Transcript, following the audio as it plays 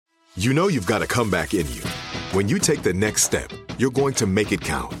You know you've got a comeback in you. When you take the next step, you're going to make it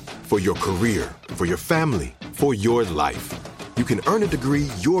count for your career, for your family, for your life. You can earn a degree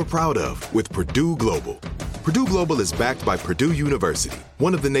you're proud of with Purdue Global. Purdue Global is backed by Purdue University,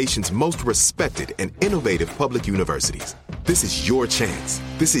 one of the nation's most respected and innovative public universities. This is your chance.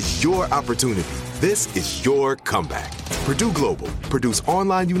 This is your opportunity. This is your comeback. Purdue Global, Purdue's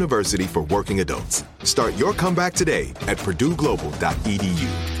online university for working adults. Start your comeback today at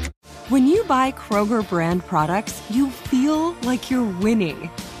purdueglobal.edu. When you buy Kroger brand products, you feel like you're winning.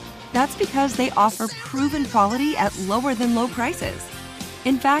 That's because they offer proven quality at lower than low prices.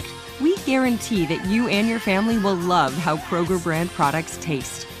 In fact, we guarantee that you and your family will love how Kroger brand products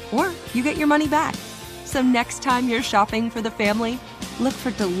taste, or you get your money back. So next time you're shopping for the family, look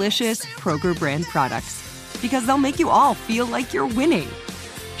for delicious Kroger brand products, because they'll make you all feel like you're winning.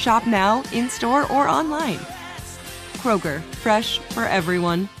 Shop now, in-store, or online. Kroger, fresh for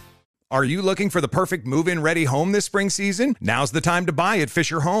everyone. Are you looking for the perfect move-in ready home this spring season? Now's the time to buy at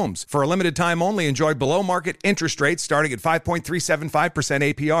Fisher Homes. For a limited time only, enjoy below-market interest rates starting at 5.375%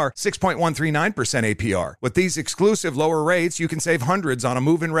 APR, 6.139% APR. With these exclusive lower rates, you can save hundreds on a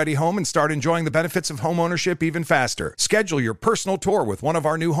move-in ready home and start enjoying the benefits of homeownership even faster. Schedule your personal tour with one of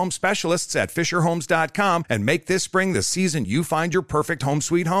our new home specialists at FisherHomes.com and make this spring the season you find your perfect home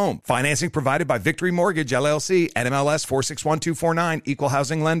sweet home. Financing provided by Victory Mortgage, LLC, NMLS 461249, Equal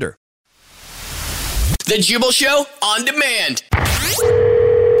Housing Lender. The Jubal Show on demand.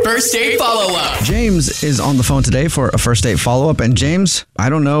 First date follow-up. James is on the phone today for a first date follow-up. And James, I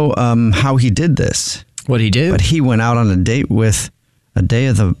don't know how he did this. What'd he do? But he went out on a date with a day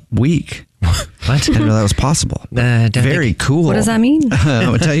of the week. What? I didn't know that was possible. Very cool. What does that mean?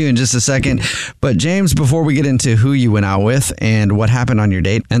 I'll tell you in just a second. But James, before we get into who you went out with and what happened on your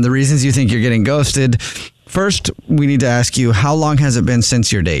date and the reasons you think you're getting ghosted, first, we need to ask you, how long has it been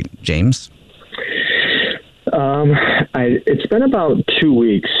since your date, James? It's been about 2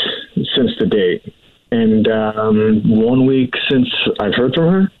 weeks since the date, and 1 week since I've heard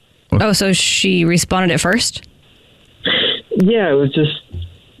from her. Oh, so she responded at first? Yeah, it was just,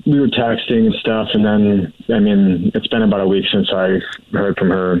 we were texting and stuff, and then, it's been about a week since I heard from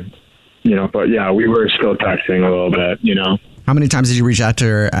her, but yeah, we were still texting a little bit, How many times did you reach out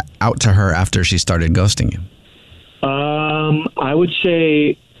to her after she started ghosting you? I would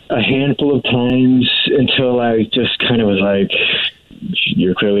say a handful of times until I just kind of was like,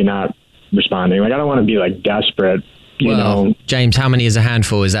 you're clearly not responding. Like, I don't want to be like desperate, you know. James, how many is a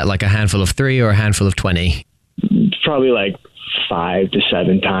handful? Is that like a handful of 3 or a handful of 20? Probably like 5 to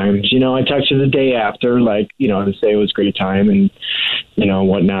 7 times. I texted the day after, like, to say it was a great time and,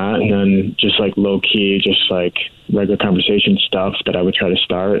 whatnot. And then just like low key, just like regular conversation stuff that I would try to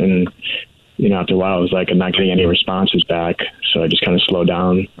start. And, after a while, it was like, I'm not getting any responses back. So I just kind of slowed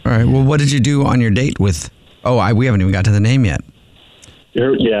down. All right. Well, what did you do on your date with? We haven't even got to the name yet.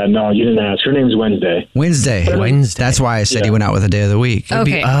 Yeah, no, you didn't ask. Her name's Wednesday. Wednesday. That's why I said you went out with a day of the week.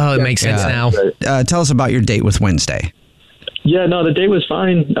 Okay. It makes sense now. Tell us about your date with Wednesday. Yeah, no, the date was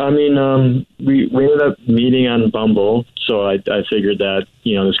fine. We ended up meeting on Bumble. So I figured that,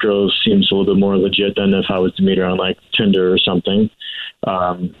 this girl seems a little bit more legit than if I was to meet her on like Tinder or something.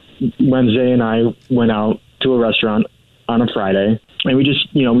 Wednesday and I went out to a restaurant on a Friday, and we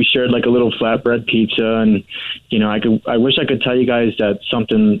just, we shared like a little flatbread pizza, and, I wish I could tell you guys that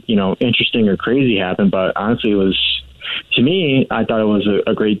something, interesting or crazy happened, but honestly it was, to me, I thought it was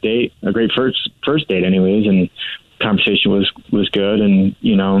a great date, a great first date anyways, and conversation was good, and,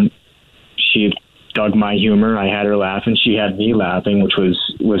 she dug my humor. I had her laughing. She had me laughing, which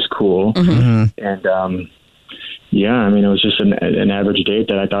was cool. Mm-hmm. And, yeah, it was just an average date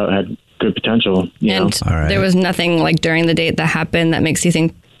that I thought had good potential. And there was nothing like during the date that happened that makes you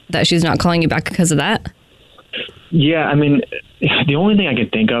think that she's not calling you back because of that? Yeah, the only thing I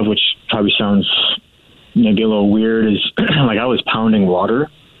could think of, which probably sounds maybe a little weird, is like I was pounding water.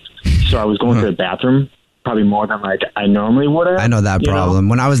 So I was going to the bathroom probably more than like I normally would have. I know that problem.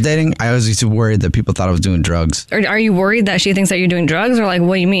 When I was dating, I always used to worry that people thought I was doing drugs. Are you worried that she thinks that you're doing drugs, or like,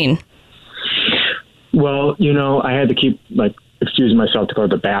 what do you mean? Well, I had to keep like excusing myself to go to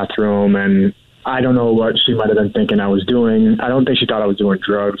the bathroom, and I don't know what she might have been thinking I was doing. I don't think she thought I was doing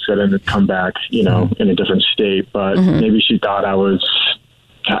drugs, so then to come back, in a different state, but maybe she thought I was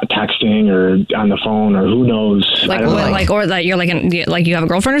texting or on the phone, or who knows. Or that you're like you have a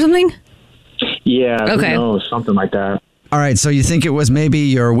girlfriend or something? Yeah, okay. Who knows, something like that. All right, so you think it was maybe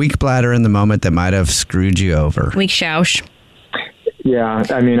your weak bladder in the moment that might have screwed you over? Weak shoush. Yeah,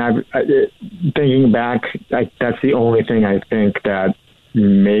 thinking back, that's the only thing I think that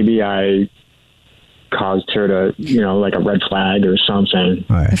maybe I caused her to, like a red flag or something.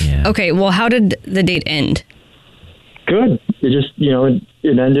 All right. Yeah. Okay, well, how did the date end? Good. It just,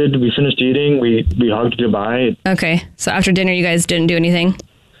 it ended. We finished eating. We hugged goodbye. Okay, so after dinner, you guys didn't do anything?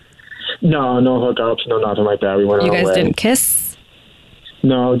 No hookups, no nothing like that. We went You our guys way. didn't kiss?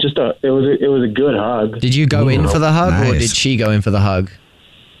 No, just it was a good hug. Did you go in for the hug, or Nice. did she go in for the hug?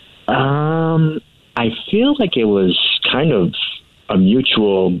 I feel like it was kind of a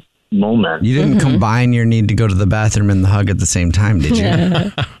mutual moment. You didn't combine your need to go to the bathroom and the hug at the same time, did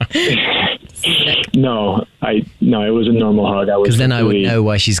you? No, it was a normal hug. Because then I would know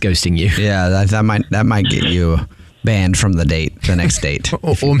why she's ghosting you. Yeah, that might get you banned from the next date.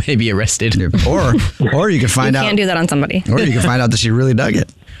 Or maybe arrested. Or you could find You out. can't do that on somebody. Or you could find out that she really dug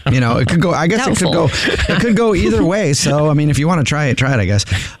it. It could go. I guess it could go either way. So I mean, if you want to try it, I guess.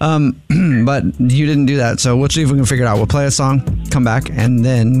 But you didn't do that. So we'll see if we can figure it out. We'll play a song, come back, and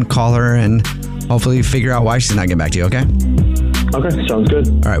then call her and hopefully figure out why she's not getting back to you. Okay. Okay, sounds good.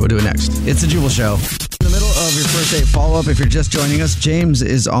 All right, we'll do it next. It's the Jubal Show. In the middle of your first date follow-up, if you're just joining us, James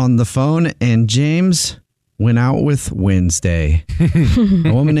is on the phone, and James went out with Wednesday,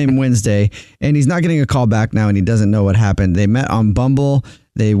 a woman named Wednesday, and he's not getting a call back now, and he doesn't know what happened. They met on Bumble.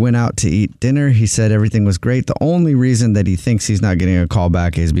 They went out to eat dinner. He said everything was great. The only reason that he thinks he's not getting a call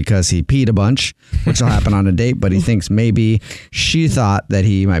back is because he peed a bunch, which will happen on a date, but he thinks maybe she thought that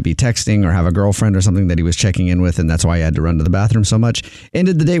he might be texting or have a girlfriend or something that he was checking in with, and that's why he had to run to the bathroom so much.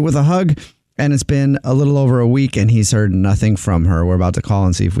 Ended the date with a hug, and it's been a little over a week, and he's heard nothing from her. We're about to call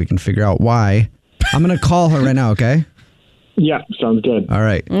and see if we can figure out why. I'm going to call her right now, okay? Yeah, sounds good. All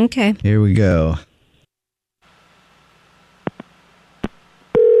right. Okay. Here we go.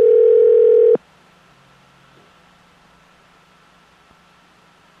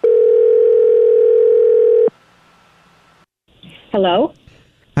 Hello?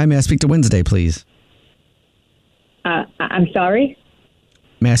 Hi, may I speak to Wednesday, please? I'm sorry?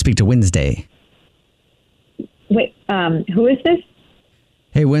 May I speak to Wednesday? Wait, who is this?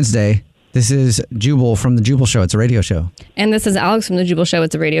 Hey, Wednesday. This is Jubal from The Jubal Show. It's a radio show. And this is Alex from The Jubal Show.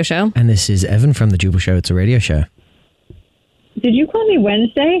 It's a radio show. And this is Evan from The Jubal Show. It's a radio show. Did you call me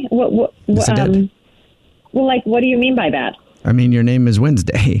Wednesday? Yes, I did. Well, what do you mean by that? I mean, your name is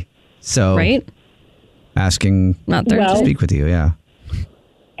Wednesday. So, Right? asking Not to Thursday. speak with you, yeah.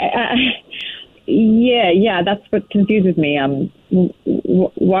 Yeah, that's what confuses me.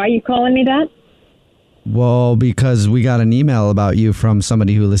 Why are you calling me that? Well, because we got an email about you from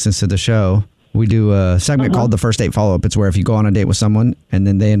somebody who listens to the show. We do a segment called the First Date Follow-Up. It's where if you go on a date with someone and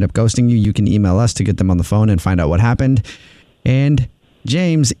then they end up ghosting you, you can email us to get them on the phone and find out what happened. And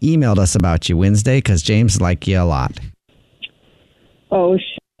James emailed us about you Wednesday because James liked you a lot. Oh,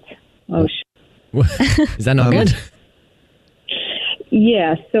 shit. Oh, shit. Is that not good?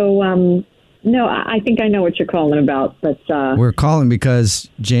 Yeah, so, no, I think I know what you're calling about, but, We're calling because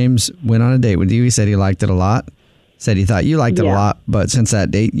James went on a date with you. He said he liked it a lot. Said he thought you liked it a Yeah. lot, but since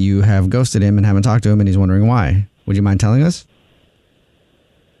that date, you have ghosted him and haven't talked to him, and he's wondering why. Would you mind telling us?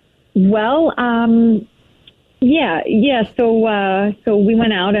 well, yeah, so we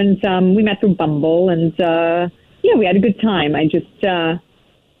went out and, we met through Bumble and, yeah, we had a good time. I just, I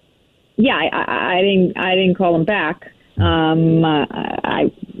didn't call him back.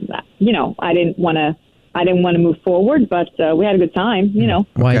 I didn't want to move forward, but we had a good time,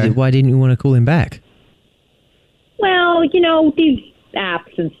 Why Okay. why didn't you want to call him back? Well, these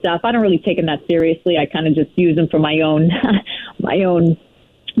apps and stuff, I don't really take them that seriously. I kind of just use them for my own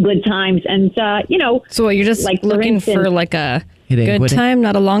good times. And, So you're just Like, for looking instance- for like a It ain't good quitting. time,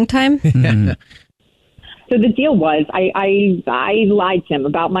 not a long time? so the deal was I lied to him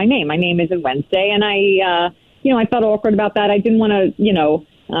about my name. My name isn't Wednesday. And I felt awkward about that. I didn't want to,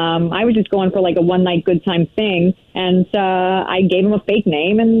 I was just going for like a one night good time thing. And I gave him a fake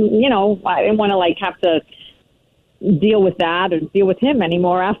name and, I didn't want to have to deal with that or deal with him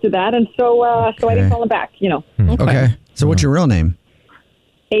anymore after that. And so I didn't call him back, Okay. So what's your real name?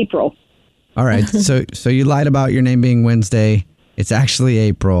 April. All right. So you lied about your name being Wednesday. It's actually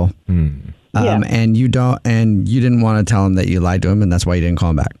April. Yeah. And you didn't want to tell him that you lied to him, and that's why you didn't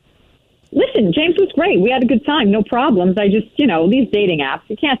call him back. Listen, James was great. We had a good time. No problems. I just, these dating apps,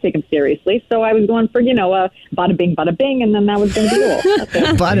 you can't take them seriously. So I was going for, bada bing, and then that was going to be all. That's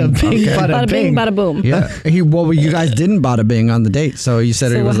it. Bada bing, Bada bing, bada boom. Yeah. You guys didn't bada bing on the date, so you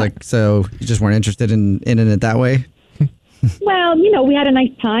said So it was what- so you just weren't interested in it that way. Well, we had a nice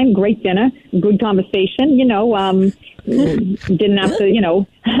time, great dinner, good conversation, didn't have to,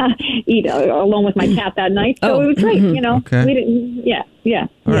 eat alone with my cat that night. So Oh. it was great, Okay. We didn't, yeah.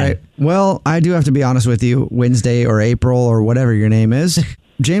 All right. Well, I do have to be honest with you, Wednesday or April or whatever your name is.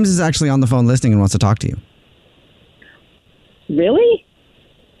 James is actually on the phone listening and wants to talk to you. Really?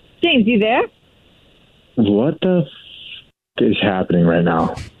 James, you there? What the is happening right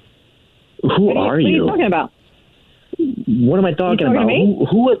now? Who are What are you talking about? What am I talking talking to about? me?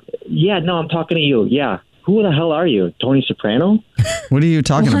 Who? Yeah, no, I'm talking to you. Yeah. Who the hell are you? Tony Soprano? What are you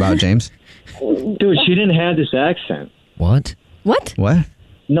talking about, James? Dude, she didn't have this accent. What? What? What?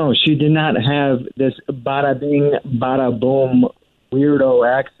 No, she did not have this bada bing, bada boom weirdo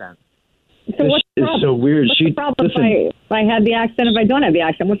accent. So This what's the is problem? so weird. What's the problem if I had the accent, if I don't have the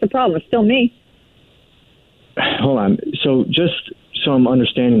accent? What's the problem? It's still me. Hold on. So just so I'm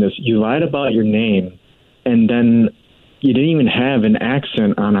understanding this, you lied about your name, and then you didn't even have an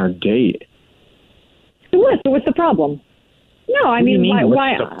accent on our date. So what's the problem? No, I What do you mean, what's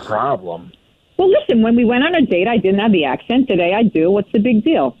why? the problem? Well, listen, when we went on a date, I didn't have the accent. Today I do. What's the big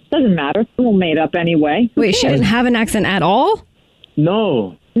deal? Doesn't matter. It's all made up anyway. Who Wait, she cares? didn't have an accent at all?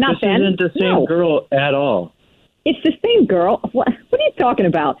 No. Not this then. isn't the same No. girl at all. It's the same girl. What are you talking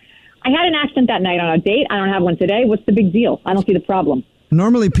about? I had an accent that night on a date. I don't have one today. What's the big deal? I don't see the problem.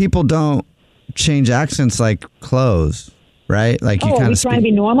 Normally, people don't change accents like clothes, right? Like you Are kind we of trying to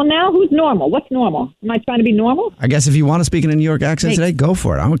speak. be normal now? Who's normal? What's normal? Am I trying to be normal? I guess if you want to speak in a New York accent today, go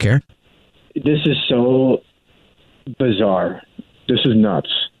for it. I don't care. This is so bizarre. This is nuts.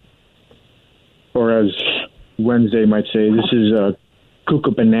 Or as Wednesday might say, this is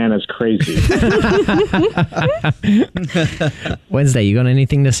cuckoo bananas crazy. Wednesday, you got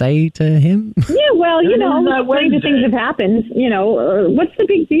anything to say to him? Yeah, well, you know, not stranger Wednesday. things have happened. You know, what's the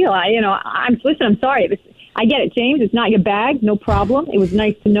big deal? Listen, I'm sorry. I get it, James. It's not your bag. No problem. It was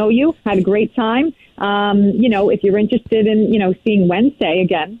nice to know you. Had a great time. If you're interested in, seeing Wednesday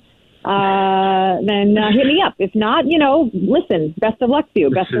again, then hit me up. If not, listen, best of luck to you.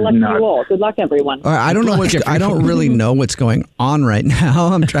 Best of luck to you all. Good luck, everyone. All right, I don't know I don't really know what's going on right now.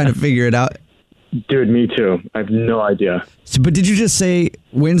 I'm trying to figure it out. Dude, me too. I have no idea. So, but did you just say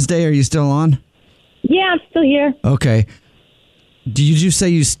Wednesday? Are you still on? Yeah, I'm still here. Okay. Did you say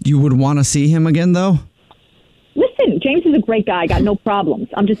you would want to see him again, though? Listen, James is a great guy. I got no problems.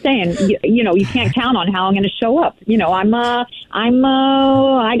 I'm just saying, you can't count on how I'm going to show up. I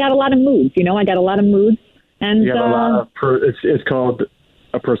got a lot of moods. I got a lot of moods, and You have a lot of it's called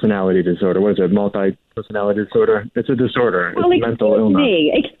a personality disorder. What is it? Multi-personality disorder? It's a disorder. well, It's mental illness.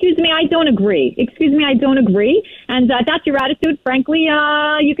 Excuse me, I don't agree. And that's your attitude. Frankly,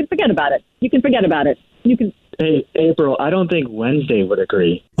 you can forget about it. You can. Hey, April, I don't think Wednesday would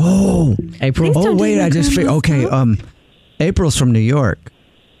agree. Oh, April. Oh, wait, I just figured. Okay, April's from New York.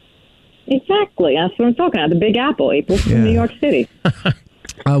 Exactly. That's what I'm talking about. The Big Apple. April's from Yeah. New York City.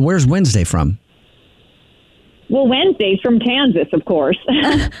 Where's Wednesday from? Well, Wednesday's from Kansas, of course.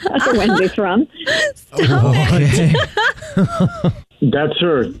 That's where Wednesday's from. Okay. That's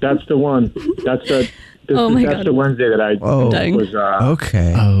her. That's the one. That's the. That's the Wednesday that I was.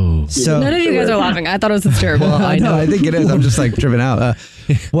 Okay. Oh. So None of you guys are laughing. I thought it was hysterical. I know. I think it is. I'm just like tripping out.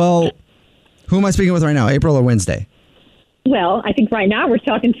 Well, who am I speaking with right now? April or Wednesday? Well, I think right now we're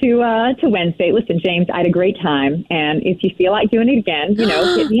talking to Wednesday. Listen, James, I had a great time, and if you feel like doing it again,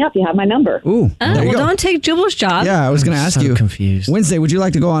 hit me up. You have my number. Ooh. There you go. Don't take Jubal's job. Yeah, I was going to ask so you. confused. Wednesday, would you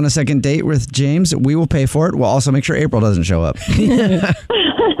like to go on a second date with James? We will pay for it. We'll also make sure April doesn't show up.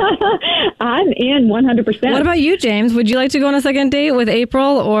 I'm in 100%. What about you, James? Would you like to go on a second date with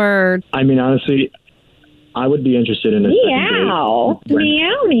April or? I mean, honestly, I would be interested in a Meow. second date.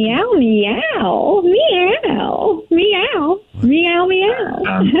 Meow, meow, meow. Meow. Meow. Meow,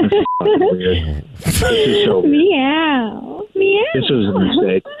 meow. This is fucking weird. This is so weird. Meow. Meow. This was a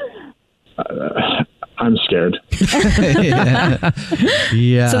mistake. I'm scared.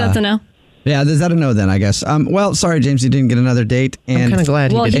 Yeah. So that's a no. Yeah, is that a no then, I guess? Well, sorry, James, you didn't get another date. And I'm kind of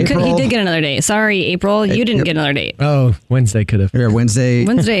glad Well, he did. he did get another date. Sorry, April. You didn't get another date. Oh, Wednesday could have. Here, Wednesday,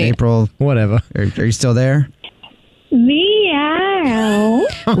 April. Whatever. Are you still there? Meow.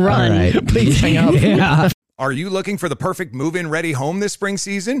 All right. Please hang up. Yeah. Are you looking for the perfect move-in ready home this spring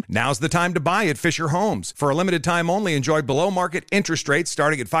season? Now's the time to buy at Fisher Homes. For a limited time only, enjoy below-market interest rates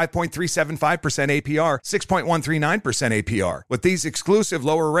starting at 5.375% APR, 6.139% APR. With these exclusive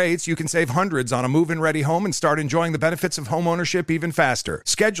lower rates, you can save hundreds on a move-in ready home and start enjoying the benefits of homeownership even faster.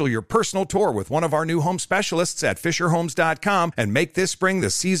 Schedule your personal tour with one of our new home specialists at FisherHomes.com and make this spring the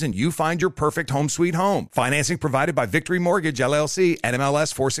season you find your perfect home sweet home. Financing provided by Victory Mortgage, LLC,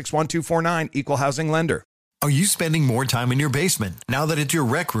 NMLS 461249, Equal Housing Lender. Are you spending more time in your basement now that it's your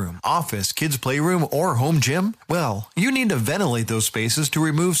rec room, office, kids' playroom, or home gym? Well, you need to ventilate those spaces to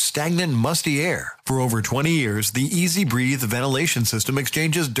remove stagnant, musty air. For over 20 years, the Easy Breathe ventilation system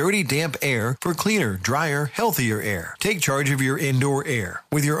exchanges dirty, damp air for cleaner, drier, healthier air. Take charge of your indoor air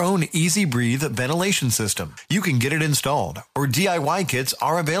with your own Easy Breathe ventilation system. You can get it installed, or DIY kits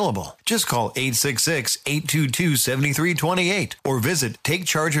are available. Just call 866-822-7328 or visit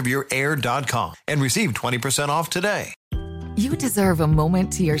takechargeofyourair.com and receive 20% off today. You deserve a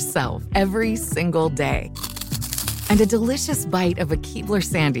moment to yourself every single day. And a delicious bite of a Keebler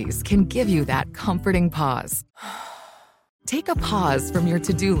Sandies can give you that comforting pause. Take a pause from your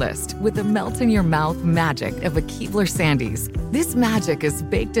to-do list with the melt-in-your-mouth magic of a Keebler Sandies. This magic is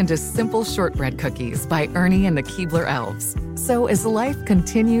baked into simple shortbread cookies by Ernie and the Keebler Elves. So as life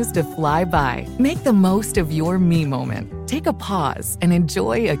continues to fly by, make the most of your me moment. Take a pause and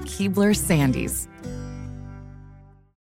enjoy a Keebler Sandies.